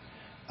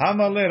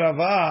 Hamarle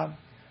Rava.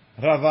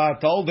 Rava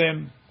told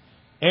him,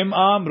 Im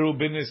amru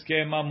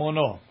b'niskei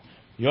mamono.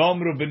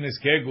 Yomru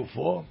b'niskei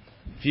gufo.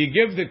 If you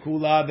give the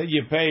kula that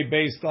you pay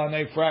based on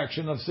a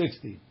fraction of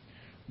 60,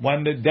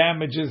 when the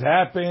damages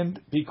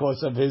happened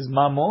because of his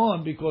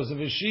mammon, because of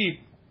his sheep,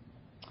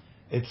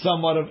 it's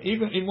somewhat of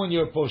even when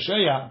you're a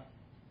posheya,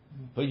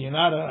 but you're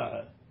not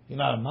a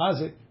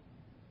mazik.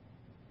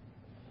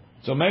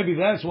 So maybe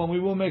that's when we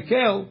will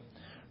mekel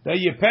that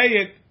you pay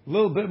it a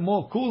little bit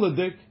more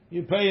kuladik.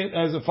 You pay it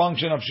as a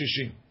function of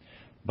shishim.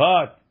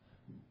 But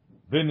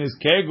bin is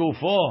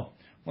kegufo,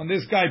 when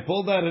this guy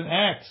pulled out an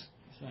axe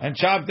and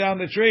chopped down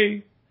the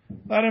tree,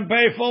 let him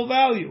pay full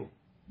value.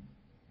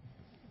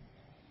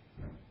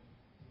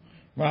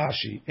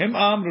 Rashi, Im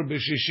amru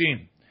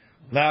b'shishim,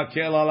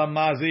 la'akel ala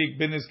mazik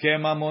b'nizkei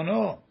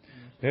mamono,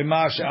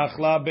 b'ma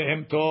she'achla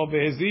behemto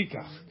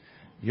behezikach.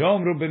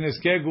 Yomru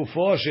b'nizkei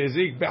gufo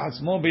she'ezik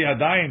be'atzmo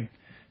b'yadayim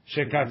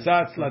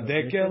she'katzatz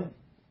ladekel.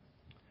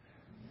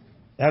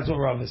 That's what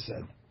Rava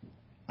said.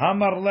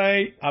 Amar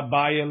lei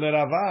Abaye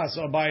leRava.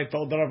 So Abaye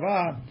told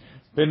Rava,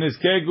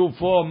 b'nizkei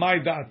gufo my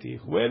dati.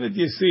 Where did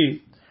you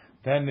see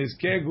that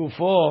nizkei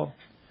gufo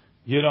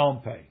you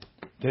don't pay?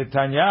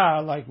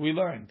 Tetanya, like we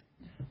learned.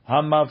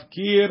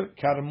 Hamavkir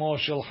karmo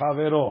shel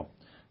chavero.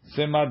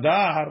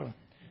 Semadar,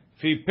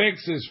 if he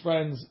picks his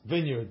friend's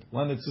vineyard,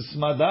 when it's a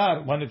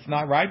smadar, when it's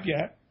not ripe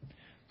yet,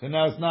 so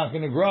now it's not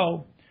going to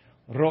grow.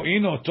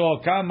 Ro'ino to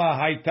kama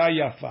hayta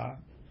yafa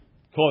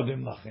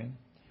kodim lachin.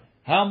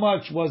 How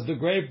much was the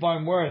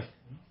grapevine worth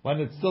when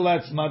it still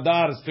had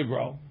smadars to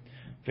grow?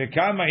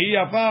 V'kama hi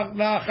yafa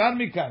la'achar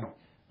mikan.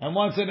 And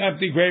what's an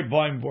empty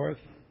grapevine worth?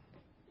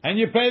 And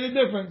you pay the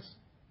difference.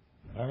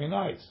 Very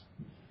nice.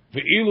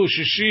 Ve'ilu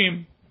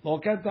shishim lo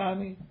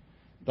katani.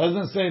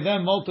 Doesn't say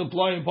then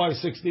multiply it by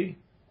 60.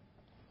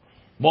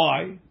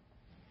 Why?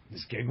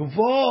 Nizkei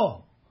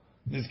gufo.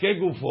 Nizkei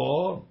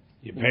gufo.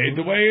 You pay it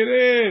the way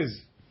it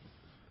is.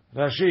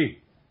 Rashi.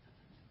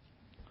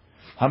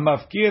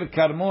 Hamafkir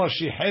karmo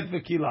shichet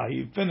v'kila.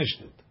 He finished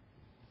it.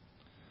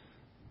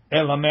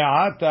 Ela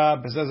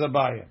me'ata b'says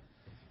Abaye.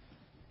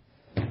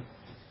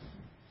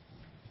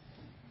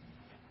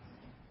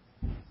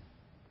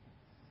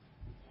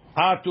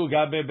 Atu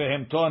gabe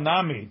behemto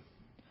nami.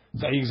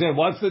 So he said,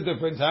 what's the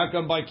difference? How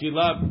come by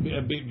kila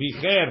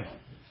bicher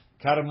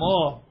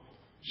karmo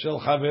shel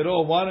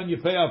chavero? Why don't you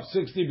pay up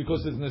 60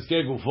 because it's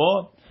nizkei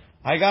gufo?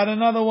 I got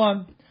another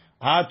one.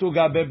 Atu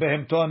gabe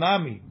behemto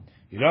nami.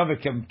 You don't have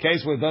a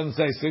case where it doesn't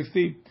say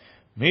 60.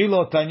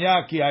 Milo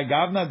tanya ki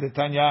agavna de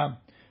tanya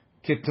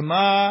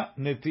kitma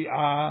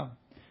neti'ah.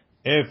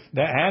 If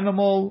the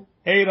animal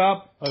ate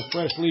up a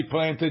freshly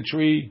planted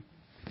tree,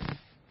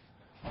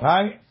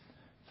 right?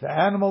 The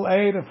animal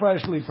ate a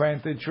freshly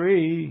planted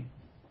tree,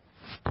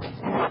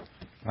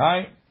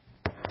 right?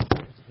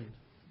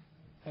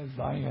 He's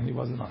dying and he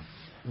wasn't on,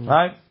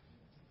 right?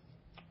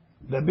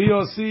 The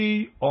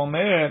BOC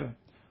Omer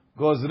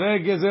gozre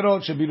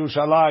gezerot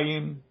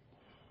shebirushalayim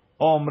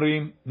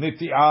omrim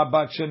niti'ah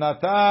bat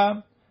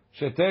shenata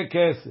shete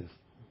kesef.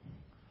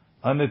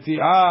 A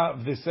niti'ah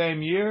of the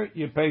same year,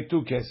 you pay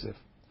 2 kesef.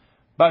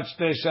 Bat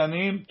shte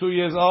shanim, 2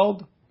 years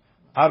old,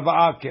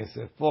 arba'a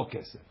kesef, 4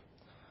 kesef.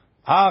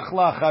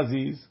 Achla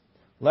chaziz,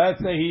 Let's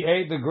say he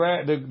ate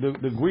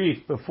the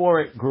grief before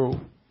it grew.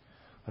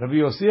 Rabbi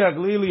Yossi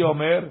Aglili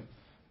Omer,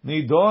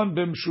 Nidon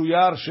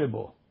b'mshuyar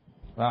shebo.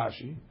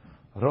 Rashi.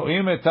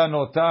 Ro'im et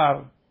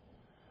hanotar,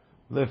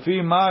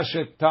 lefi ma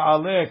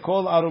she'ta'aleh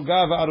kol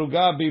aruga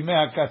ve'aruga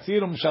b'imei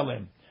hakatzir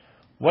u'mshalem.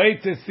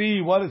 Wait to see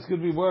what it's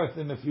going to be worth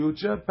in the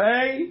future.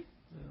 Pay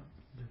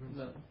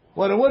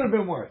what it would have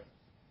been worth.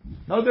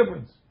 No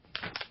difference.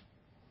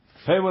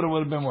 Pay what it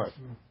would have been worth.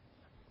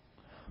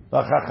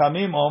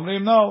 V'chachamim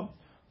omrim no.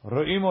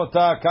 Ro'im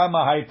ota kama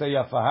hayta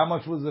yafa. How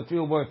much was the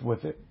field worth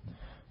with it?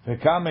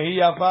 V'kama hi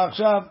yafa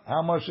achshav.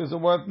 How much is it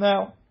worth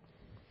now?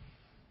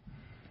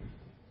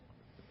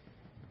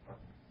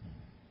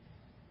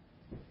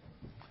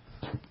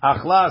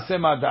 Achla se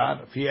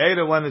madar. If he ate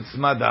it when it's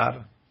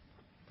madar.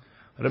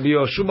 Rabbi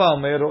Yoshua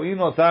Omer, ro'im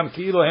otam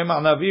ki'ilo hem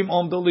anavim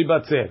omdu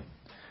libatzer.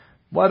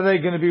 What are they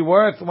going to be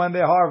worth when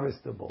they're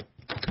harvestable?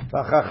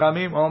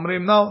 V'chachamim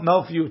omrim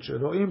no future.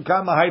 Ro'im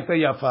kama hayta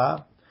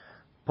yafa.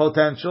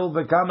 Potential,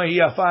 v'kama hi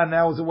yafa,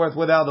 now is it worth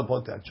without the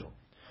potential.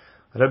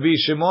 Rabbi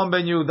Shimon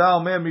ben Yehuda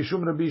Omer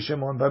mishum Rabbi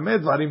Shimon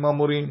b'med dvarim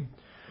amurim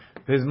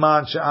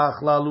b'zman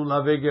she'achla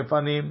lulav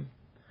gefanim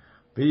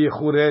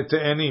v'yichure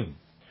te'enim.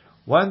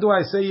 When do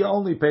I say you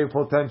only pay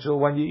potential?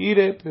 When you eat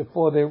it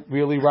before they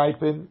really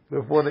ripen,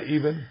 before they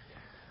even,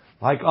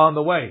 like on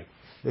the way.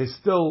 They're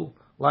still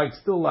like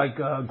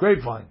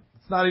grapevine.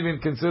 It's not even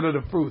considered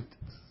a fruit.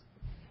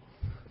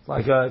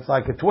 It's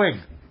like a twig.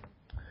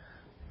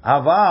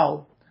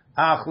 Aval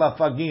achla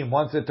fagim,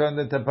 once it turned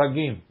into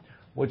pagim,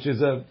 which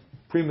is a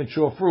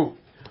premature fruit.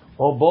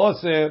 O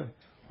boser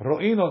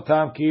ro'ino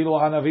tam kilo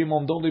anavim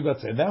omdoli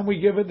batzer. Then we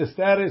give it the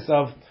status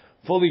of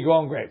fully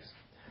grown grapes.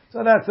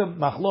 So that's a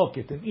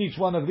machlokit. In each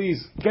one of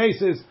these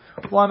cases,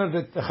 one of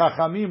the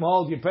chachamim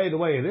holds you pay the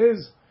way it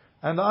is,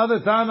 and the other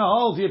Tana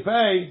holds you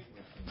pay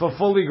for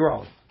fully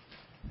grown.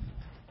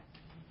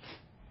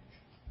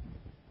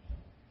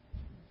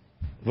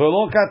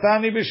 V'lo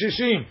katani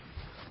b'shishim.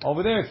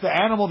 Over there, it's the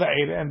animal that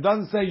ate it, and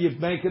doesn't say you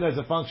make it as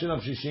a function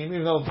of shishim,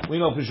 even though we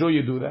know for sure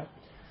you do that.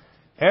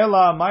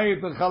 Ela ma'it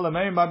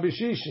l'chalamei ma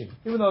b'shishim.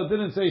 Even though it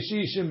didn't say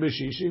shishim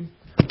b'shishim,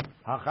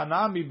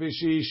 hachanami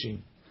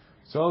b'shishim.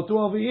 So to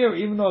over here,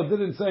 even though it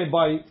didn't say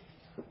by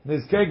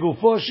nizkei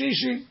gufo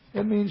shishim,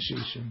 it means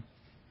shishim.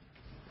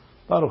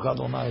 Baruch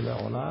Adonai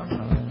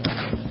le'olam.